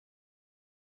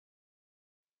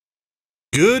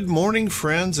Good morning,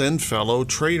 friends and fellow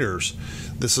traders.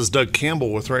 This is Doug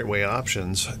Campbell with Right Way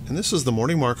Options, and this is the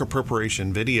morning market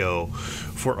preparation video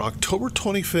for October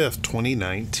 25th,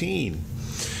 2019.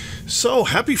 So,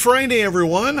 happy Friday,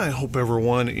 everyone. I hope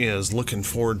everyone is looking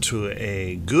forward to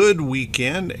a good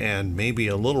weekend and maybe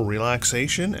a little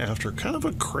relaxation after kind of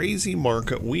a crazy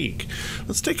market week.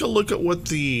 Let's take a look at what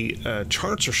the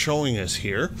charts are showing us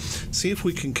here, see if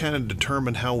we can kind of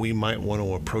determine how we might want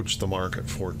to approach the market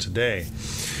for today.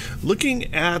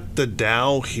 Looking at the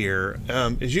Dow here,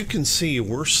 as you can see,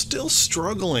 we're still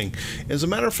struggling. As a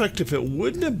matter of fact, if it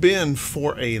wouldn't have been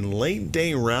for a late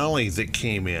day rally that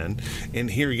came in,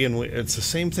 and here again, it's the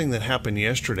same thing that happened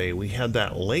yesterday. We had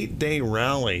that late day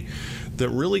rally that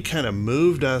really kind of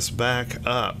moved us back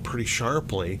up pretty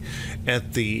sharply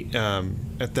at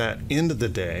that end of the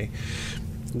day.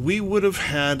 We would have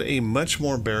had a much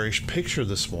more bearish picture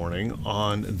this morning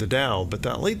on the Dow, but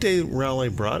that late day rally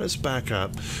brought us back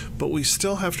up, but we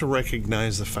still have to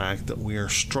recognize the fact that we are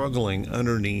struggling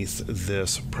underneath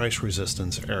this price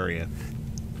resistance area.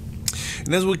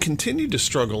 And as we continue to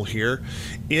struggle here,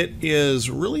 it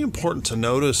is really important to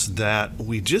notice that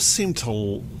we just seem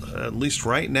to, at least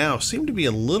right now, seem to be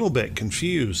a little bit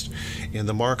confused in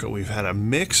the market. We've had a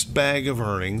mixed bag of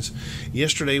earnings.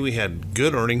 Yesterday we had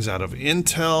good earnings out of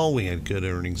Intel, we had good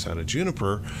earnings out of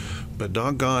Juniper, but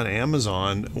doggone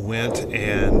Amazon went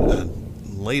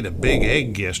and laid a big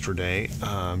egg yesterday,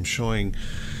 showing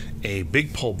a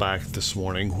big pullback this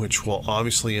morning, which will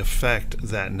obviously affect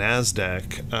that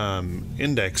NASDAQ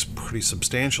index pretty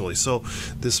substantially. So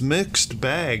this mixed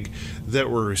bag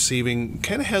that we're receiving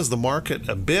kind of has the market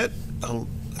a bit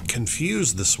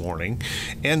confused this morning,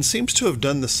 and seems to have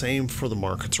done the same for the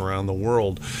markets around the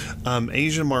world.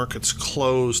 Asian markets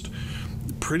closed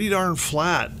pretty darn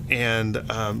flat, and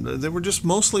they were just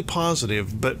mostly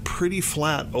positive but pretty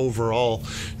flat overall,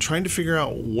 trying to figure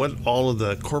out what all of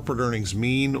the corporate earnings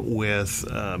mean with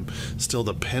still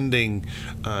the pending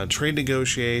trade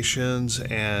negotiations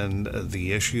and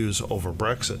the issues over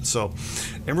Brexit. So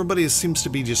everybody seems to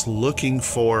be just looking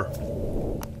for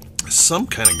some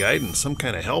kind of guidance, some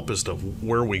kind of help as to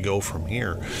where we go from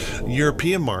here.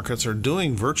 European markets are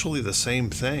doing virtually the same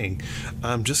thing,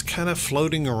 just kind of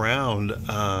floating around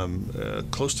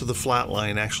close to the flat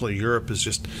line. Actually, Europe is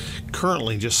just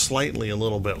currently just slightly a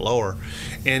little bit lower.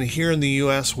 And here in the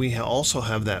US, we also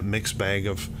have that mixed bag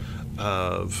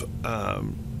of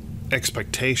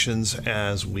expectations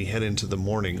as we head into the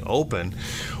morning open.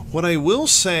 What I will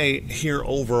say here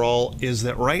overall is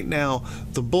that right now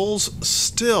the bulls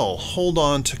still hold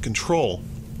on to control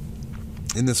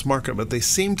in this market, but they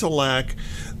seem to lack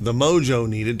the mojo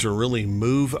needed to really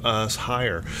move us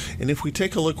higher. And if we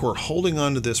take a look, we're holding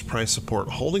on to this price support,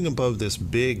 holding above this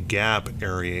big gap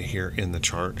area here in the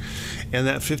chart, and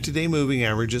that 50-day moving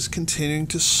average is continuing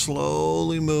to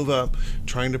slowly move up,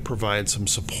 trying to provide some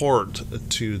support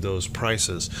to those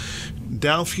prices.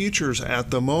 Dow futures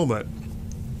at the moment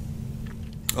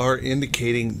are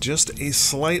indicating just a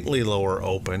slightly lower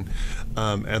open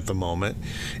at the moment,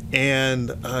 and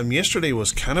yesterday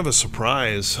was kind of a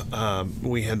surprise.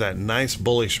 We had that nice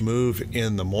bullish move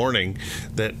in the morning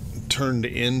that turned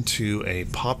into a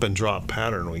pop and drop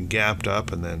pattern. We gapped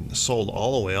up and then sold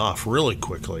all the way off really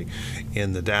quickly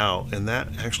in the Dow, and that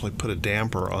actually put a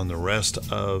damper on the rest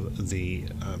of the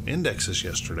indexes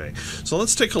yesterday. So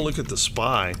let's take a look at the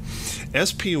SPY.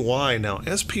 SPY, now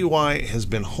SPY has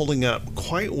been holding up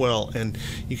quite well, and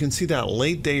you can see that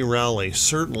late day rally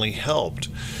certainly helped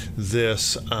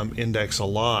this index a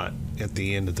lot at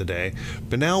the end of the day.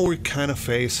 But now we kind of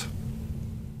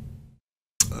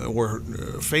we're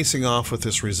facing off with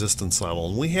this resistance level,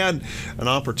 and we had an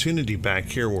opportunity back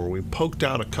here where we poked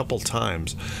out a couple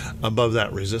times above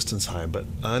that resistance high, but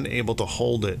unable to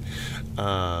hold it.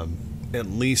 At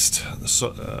least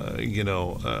so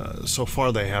so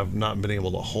far they have not been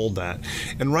able to hold that.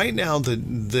 And right now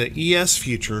the ES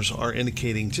futures are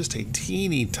indicating just a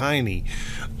teeny tiny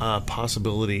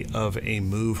possibility of a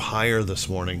move higher this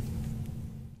morning.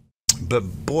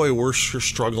 But boy, we're sure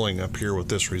struggling up here with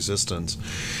this resistance.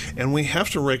 And we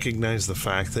have to recognize the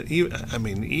fact that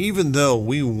even though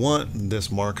we want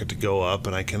this market to go up,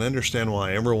 and I can understand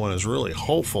why everyone is really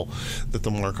hopeful that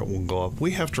the market will go up,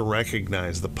 we have to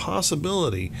recognize the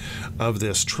possibility of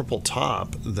this triple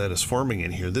top that is forming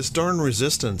in here. This darn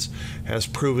resistance has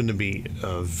proven to be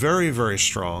very, very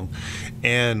strong,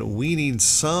 and we need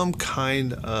some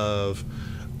kind of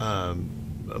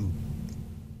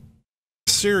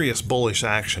serious bullish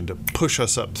action to push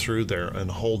us up through there and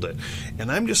hold it.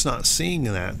 And I'm just not seeing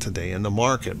that today in the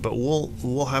market, but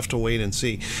we'll have to wait and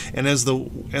see. And as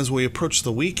we approach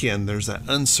the weekend, there's that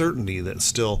uncertainty that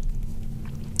still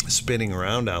spinning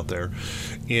around out there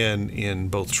in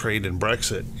both trade and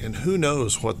Brexit, and who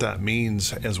knows what that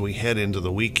means as we head into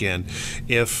the weekend,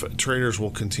 if traders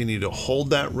will continue to hold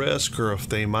that risk or if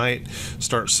they might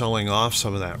start selling off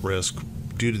some of that risk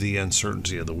due to the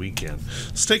uncertainty of the weekend.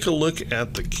 Let's take a look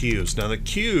at the Qs. Now the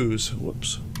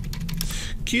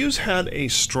Qs had a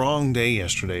strong day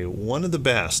yesterday, one of the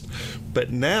best,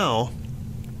 but now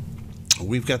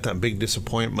we've got that big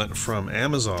disappointment from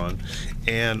Amazon,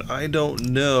 and I don't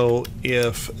know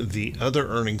if the other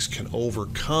earnings can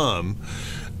overcome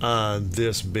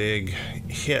this big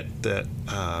hit that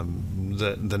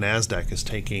the NASDAQ is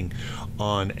taking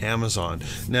on Amazon.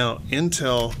 Now,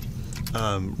 Intel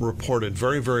reported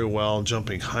very, very well,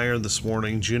 jumping higher this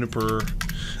morning. Juniper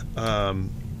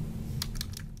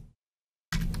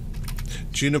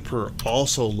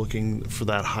also looking for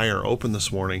that higher open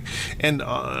this morning, and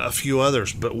a few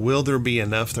others, but will there be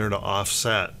enough there to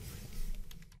offset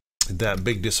that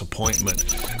big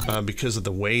disappointment because of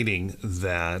the weighting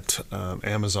that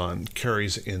Amazon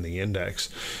carries in the index?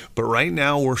 But right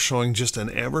now we're showing just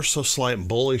an ever so slight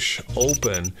bullish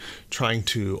open, trying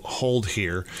to hold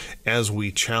here as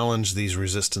we challenge these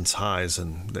resistance highs,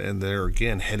 and they're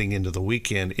again heading into the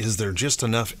weekend. Is there just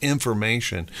enough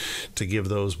information to give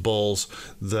those bulls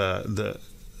the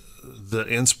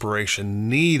inspiration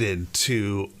needed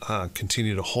to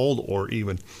continue to hold or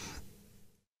even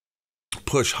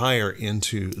push higher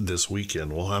into this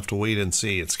weekend? We'll have to wait and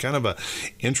see. It's kind of a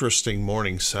interesting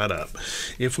morning setup.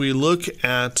 If we look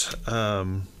at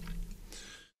IWM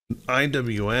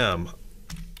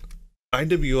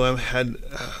had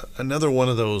another one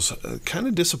of those kind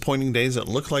of disappointing days. It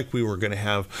looked like we were going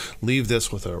to leave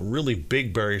this with a really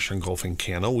big bearish engulfing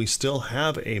candle. We still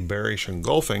have a bearish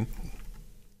engulfing,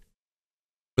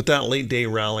 but that late day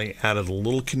rally added a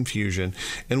little confusion,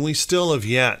 and we still have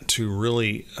yet to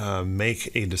really make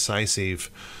a decisive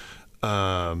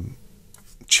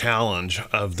challenge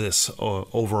of this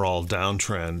overall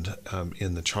downtrend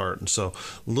in the chart. And so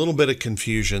a little bit of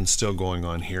confusion still going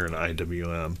on here in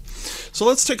IWM. So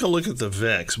let's take a look at the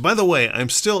VIX. By the way, I'm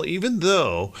still, even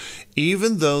though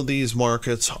these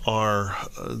markets are,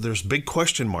 there's big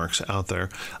question marks out there,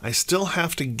 I still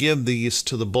have to give these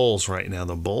to the bulls right now.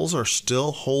 The bulls are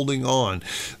still holding on.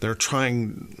 They're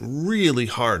trying really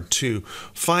hard to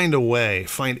find a way,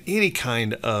 find any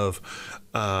kind of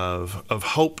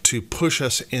hope to push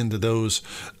us into those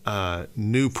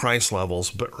new price levels.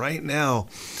 But right now,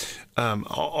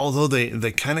 although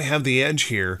they kind of have the edge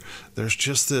here, there's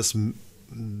just this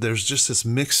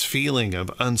mixed feeling of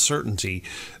uncertainty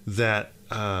that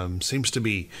seems to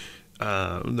be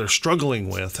they're struggling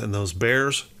with, and those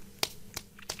bears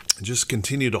just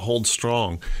continue to hold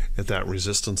strong at that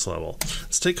resistance level.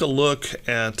 Let's take a look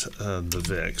at the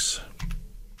VIX.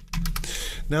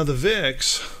 Now the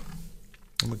VIX,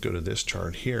 I'm going to go to this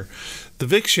chart here. The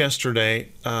VIX yesterday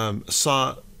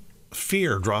saw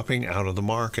fear dropping out of the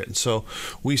market. So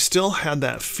we still had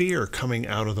that fear coming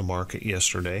out of the market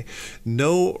yesterday.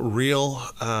 No real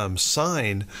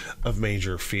sign of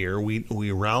major fear.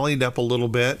 We rallied up a little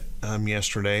bit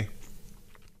yesterday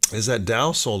as that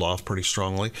Dow sold off pretty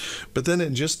strongly, but then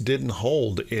it just didn't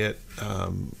hold. It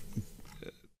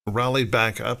rallied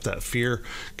back up, that fear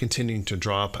continuing to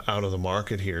drop out of the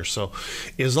market here. So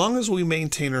as long as we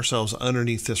maintain ourselves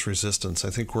underneath this resistance, I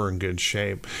think we're in good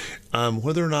shape.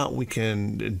 Whether or not we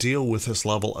can deal with this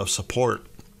level of support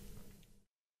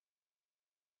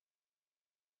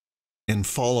and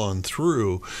fall on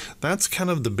through, that's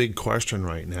kind of the big question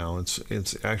right now.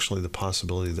 It's actually the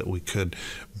possibility that we could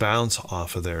bounce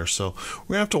off of there. So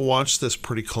we're gonna have to watch this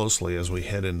pretty closely as we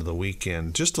head into the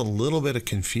weekend. Just a little bit of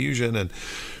confusion, and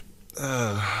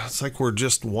it's like we're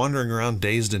just wandering around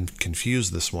dazed and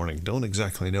confused this morning. Don't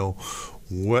exactly know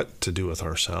what to do with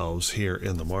ourselves here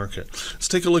in the market. Let's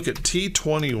take a look at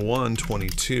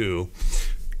T2122.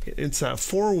 It's that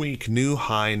 4-week new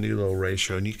high, new low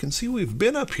ratio, and you can see we've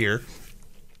been up here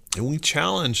and we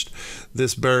challenged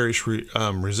this bearish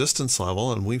resistance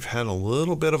level, and we've had a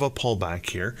little bit of a pullback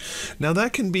here. Now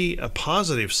that can be a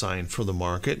positive sign for the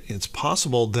market. It's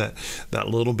possible that that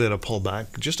little bit of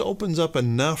pullback just opens up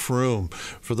enough room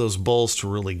for those bulls to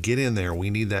really get in there. We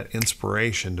need that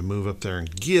inspiration to move up there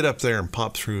and get up there and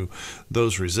pop through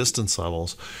those resistance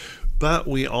levels. But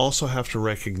we also have to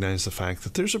recognize the fact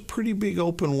that there's a pretty big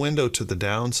open window to the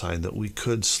downside that we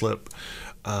could slip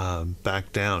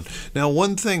back down. Now,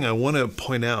 one thing I want to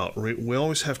point out, we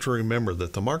always have to remember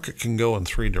that the market can go in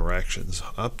 3 directions,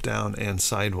 up, down, and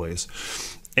sideways.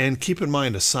 And keep in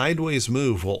mind, a sideways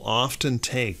move will often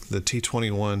take the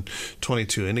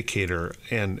T21-22 indicator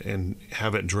and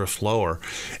have it drift lower.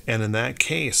 And in that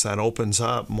case, that opens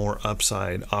up more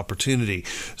upside opportunity.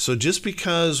 So just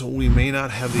because we may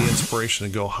not have the inspiration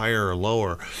to go higher or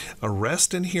lower, a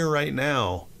rest in here right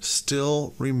now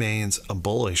still remains a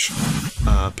bullish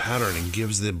pattern and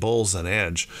gives the bulls an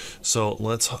edge. So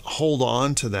let's hold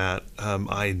on to that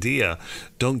idea.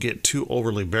 Don't get too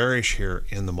overly bearish here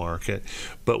in the market,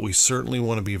 but we certainly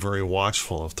want to be very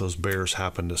watchful if those bears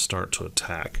happen to start to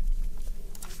attack.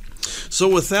 So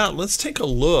with that, let's take a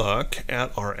look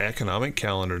at our economic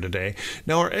calendar today.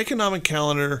 Now, our economic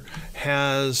calendar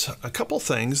has a couple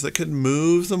things that could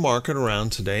move the market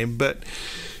around today, but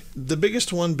the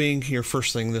biggest one being here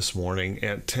first thing this morning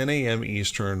at 10 a.m.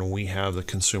 Eastern, we have the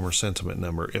consumer sentiment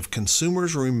number. If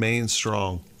consumers remain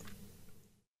strong,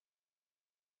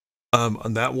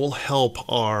 that will help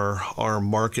our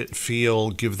market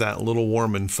feel, give that little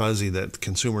warm and fuzzy that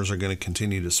consumers are going to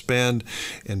continue to spend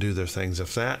and do their things.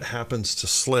 If that happens to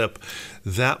slip,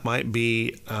 that might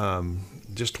be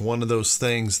just one of those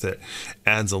things that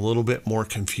adds a little bit more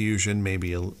confusion,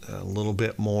 maybe a little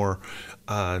bit more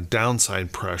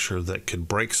downside pressure that could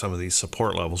break some of these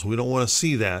support levels. We don't want to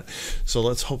see that, so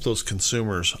let's hope those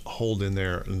consumers hold in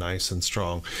there nice and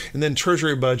strong. And then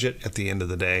Treasury budget at the end of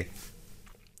the day,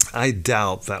 I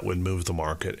doubt that would move the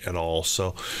market at all,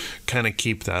 so kind of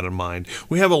keep that in mind.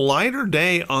 We have a lighter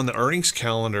day on the earnings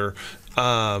calendar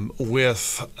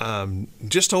with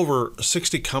just over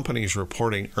 60 companies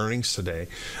reporting earnings today.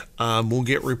 We'll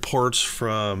get reports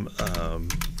from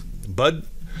Bud.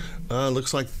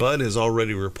 Looks like Bud has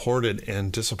already reported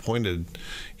and disappointed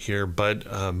here. Bud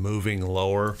moving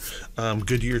lower.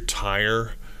 Goodyear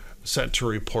Tire set to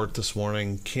report this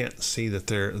morning. Can't see that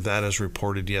that is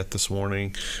reported yet this morning.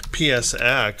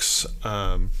 PSX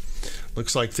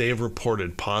looks like they've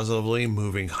reported positively,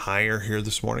 moving higher here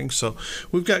this morning. So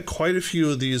we've got quite a few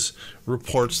of these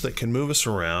reports that can move us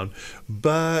around,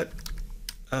 but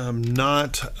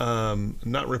not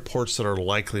reports that are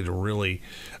likely to really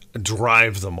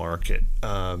drive the market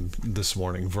this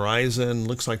morning. Verizon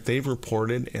looks like they've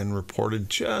reported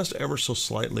just ever so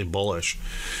slightly bullish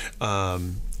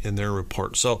in their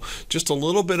report. So just a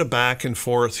little bit of back and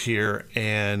forth here,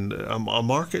 and a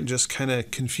market just kind of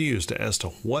confused as to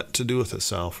what to do with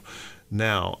itself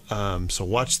now. So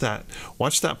watch that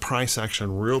price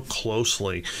action real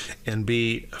closely and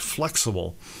be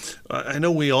flexible. I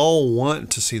know we all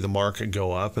want to see the market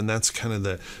go up, and that's kind of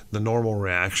the normal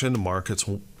reaction. The markets,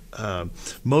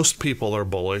 most people are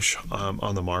bullish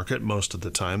on the market most of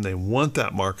the time. They want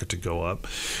that market to go up,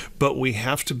 but we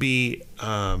have to be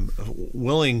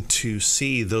willing to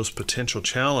see those potential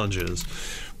challenges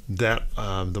that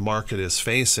the market is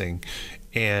facing.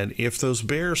 And if those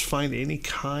bears find any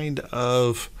kind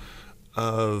of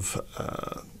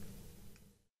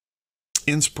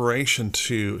inspiration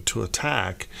to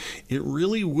attack, it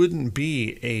really wouldn't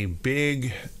be a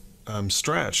big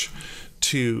stretch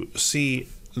to see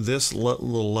this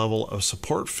little level of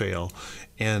support fail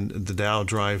and the Dow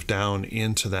drive down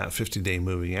into that 50-day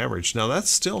moving average. Now, that's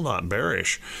still not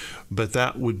bearish, but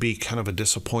that would be kind of a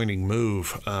disappointing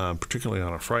move, particularly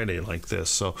on a Friday like this.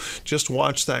 So just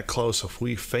watch that close. If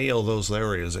we fail those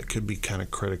areas, it could be kind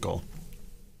of critical.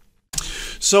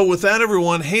 So with that,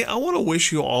 everyone, hey, I want to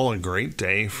wish you all a great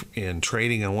day in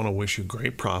trading. I want to wish you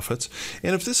great profits.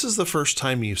 And if this is the first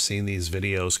time you've seen these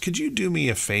videos, could you do me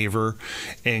a favor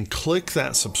and click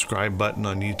that subscribe button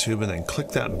on YouTube and then click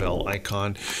that bell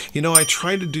icon? You know, I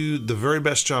try to do the very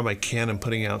best job I can in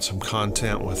putting out some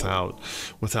content without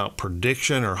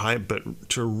prediction or hype, but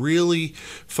to really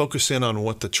focus in on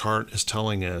what the chart is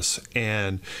telling us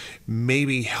and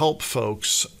maybe help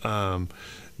folks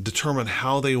determine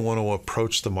how they want to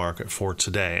approach the market for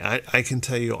today. I can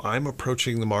tell you I'm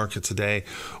approaching the market today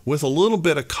with a little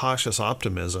bit of cautious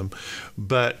optimism,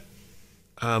 but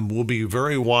we'll be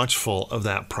very watchful of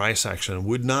that price action.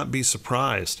 Would not be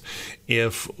surprised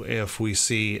if we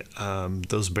see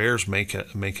those bears make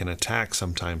an attack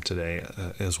sometime today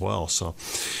as well. So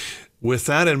with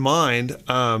that in mind,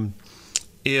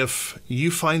 if you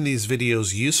find these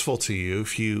videos useful to you,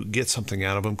 if you get something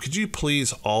out of them, could you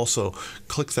please also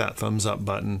click that thumbs up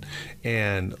button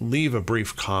and leave a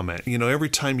brief comment? You know, every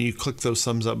time you click those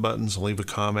thumbs up buttons, leave a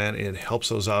comment, it helps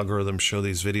those algorithms show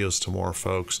these videos to more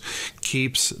folks,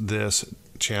 keeps this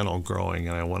channel growing,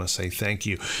 and I want to say thank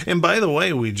you. And by the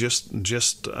way, we just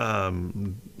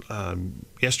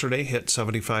yesterday hit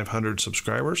 7,500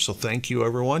 subscribers, so thank you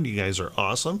everyone. You guys are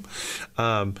awesome.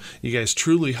 You guys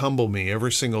truly humble me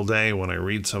every single day when I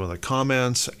read some of the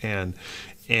comments and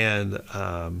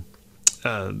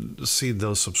see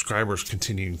those subscribers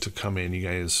continuing to come in. You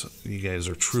guys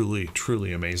are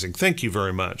truly amazing. Thank you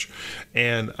very much,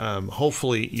 and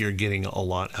hopefully you're getting a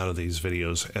lot out of these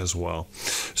videos as well.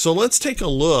 So let's take a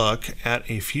look at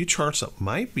a few charts that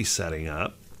might be setting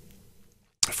up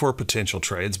for potential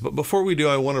trades. But before we do,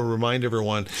 I want to remind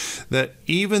everyone that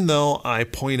even though I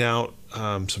point out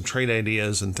some trade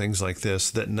ideas and things like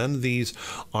this, that none of these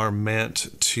are meant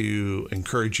to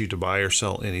encourage you to buy or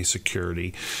sell any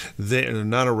security. They're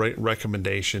not a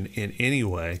recommendation in any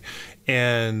way,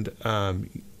 and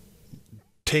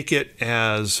take it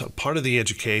as part of the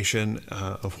education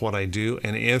of what I do.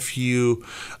 And if you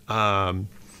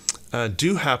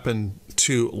do happen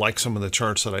to like some of the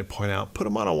charts that I point out, put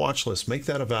them on a watch list, make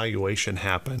that evaluation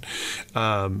happen,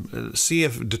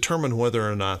 determine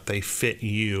whether or not they fit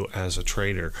you as a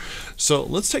trader. So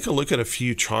let's take a look at a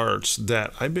few charts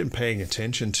that I've been paying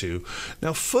attention to.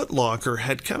 Now, Foot Locker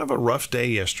had kind of a rough day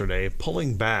yesterday,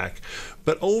 pulling back,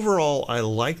 but overall I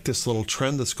like this little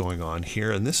trend that's going on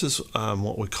here, and this is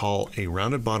what we call a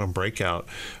rounded bottom breakout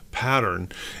pattern,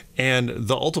 and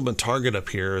the ultimate target up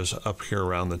here is up here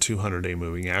around the 200-day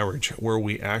moving average, where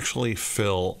we actually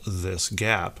fill this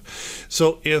gap.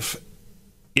 So if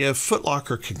Foot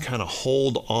Locker can kind of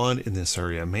hold on in this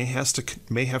area, may have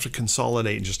to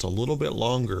consolidate just a little bit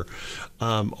longer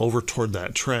over toward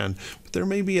that trend. But there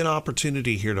may be an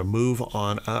opportunity here to move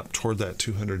on up toward that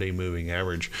 200-day moving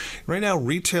average. Right now,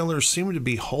 retailers seem to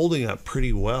be holding up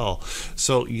pretty well.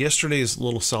 So yesterday's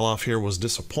little sell-off here was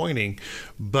disappointing,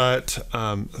 but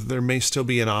there may still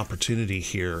be an opportunity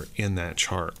here in that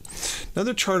chart.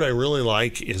 Another chart I really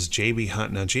like is JB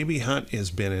Hunt. Now, JB Hunt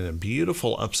has been in a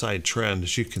beautiful upside trend,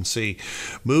 as you can see,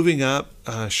 moving up,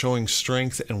 showing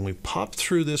strength, and we popped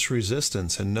through this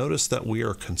resistance, and notice that we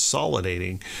are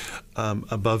consolidating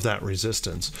above that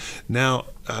resistance. Now,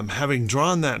 having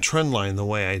drawn that trend line the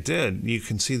way I did, you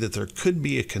can see that there could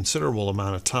be a considerable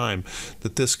amount of time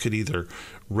that this could either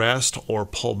rest or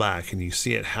pull back, and you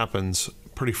see it happens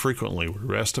pretty frequently. We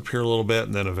rest up here a little bit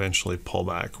and then eventually pull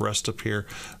back, rest up here,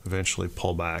 eventually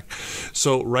pull back.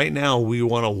 So right now we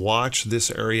want to watch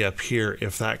this area up here.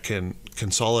 If that can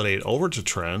consolidate over to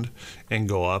trend and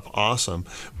go up, awesome.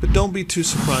 But don't be too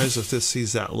surprised if this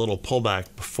sees that little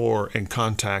pullback before and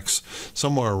contacts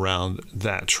somewhere around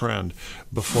that trend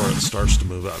before it starts to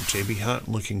move up. JB Hunt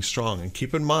looking strong. And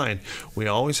keep in mind, we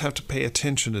always have to pay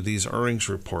attention to these earnings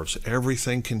reports.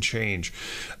 Everything can change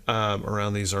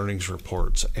around these earnings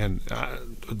reports. And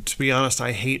to be honest,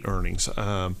 I hate earnings.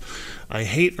 I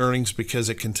hate earnings because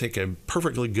it can take a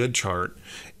perfectly good chart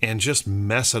and just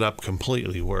mess it up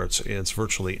completely, where it's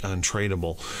virtually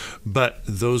untradeable. But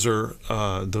those are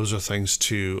things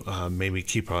to maybe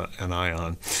keep an eye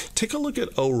on. Take a look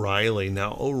at O'Reilly.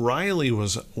 Now, O'Reilly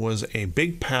was a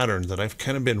big pattern that I've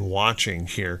kind of been watching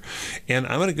here, and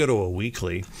I'm going to go to a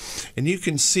weekly, and you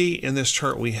can see in this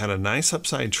chart we had a nice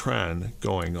upside trend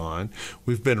going on.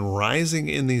 We've been rising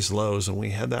in these lows, and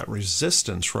we had that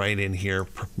resistance right in here,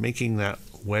 making that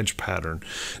wedge pattern.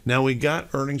 Now, we got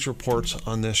earnings reports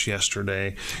on this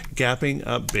yesterday, gapping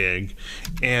up big,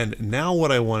 and now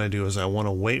what I want to do is I want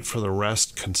to wait for the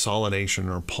rest consolidation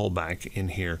or pullback in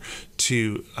here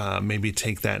to maybe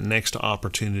take that next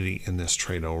opportunity in this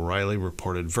trade. O'Reilly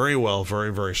reported very well,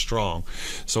 very strong.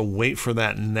 So wait for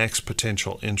that next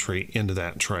potential entry into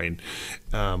that trade.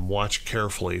 Watch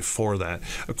carefully for that.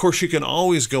 Of course, you can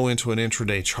always go into an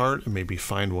intraday chart and maybe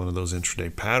find one of those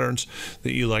intraday patterns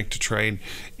that you like to trade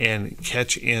and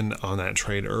catch in on that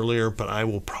trade earlier, but I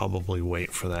will probably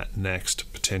wait for that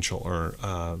next potential or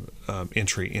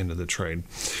entry into the trade.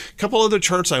 A couple other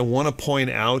charts I want to point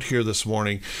out here this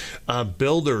morning.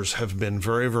 Builders have been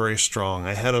very strong.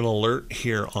 I had an alert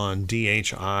here on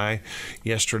DHI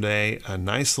yesterday, a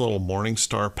nice little morning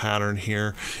star pattern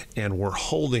here, and we're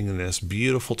holding this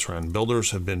beautiful trend.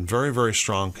 Builders have been very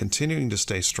strong, continuing to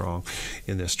stay strong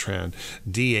in this trend.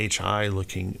 DHI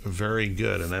looking very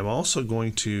good. And I'm also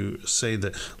going to say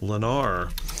that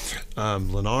Lennar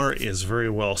is very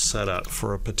well set up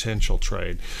for a potential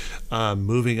trade.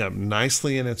 Moving up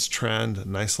nicely in its trend,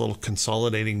 nice little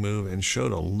consolidating move, and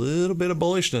showed a little bit of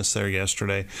bullishness there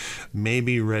yesterday,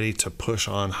 maybe ready to push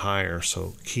on higher,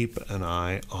 so keep an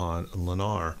eye on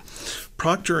Lennar.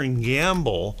 Procter &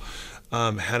 Gamble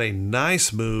had a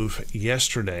nice move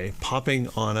yesterday, popping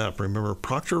on up. Remember,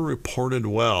 Procter reported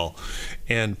well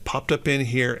and popped up in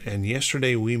here, and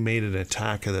yesterday we made an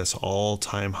attack of this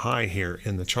all-time high here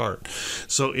in the chart.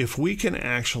 So if we can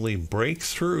actually break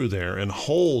through there and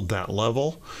hold that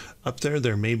level up there,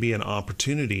 there may be an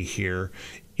opportunity here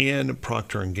in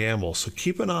Procter & Gamble. So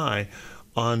keep an eye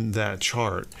on that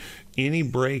chart. Any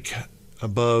break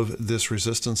above this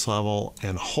resistance level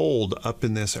and hold up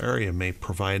in this area may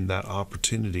provide that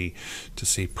opportunity to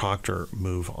see Procter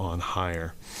move on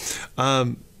higher.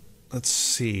 Let's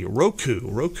see,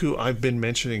 Roku, I've been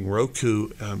mentioning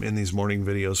Roku in these morning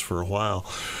videos for a while,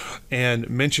 and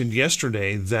mentioned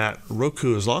yesterday that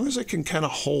Roku, as long as it can kind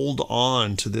of hold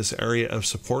on to this area of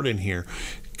support in here,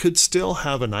 could still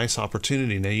have a nice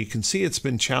opportunity. Now you can see it's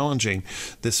been challenging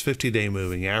this 50-day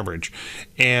moving average,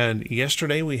 and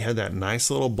yesterday we had that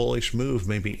nice little bullish move,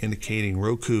 maybe indicating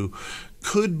Roku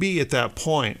could be at that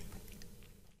point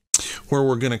where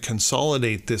we're going to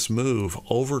consolidate this move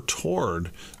over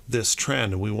toward this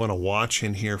trend, and we want to watch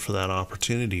in here for that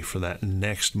opportunity for that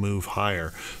next move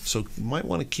higher. So you might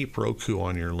want to keep Roku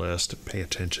on your list and pay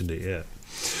attention to it.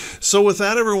 So with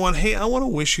that, everyone, hey, I want to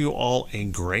wish you all a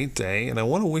great day, and I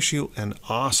want to wish you an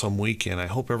awesome weekend. I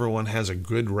hope everyone has a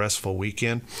good, restful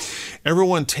weekend.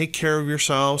 Everyone, take care of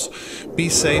yourselves. Be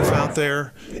safe out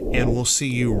there, and we'll see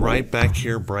you right back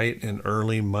here bright and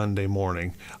early Monday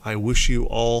morning. I wish you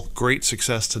all great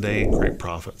success today and great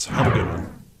profits. Have a good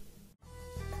one.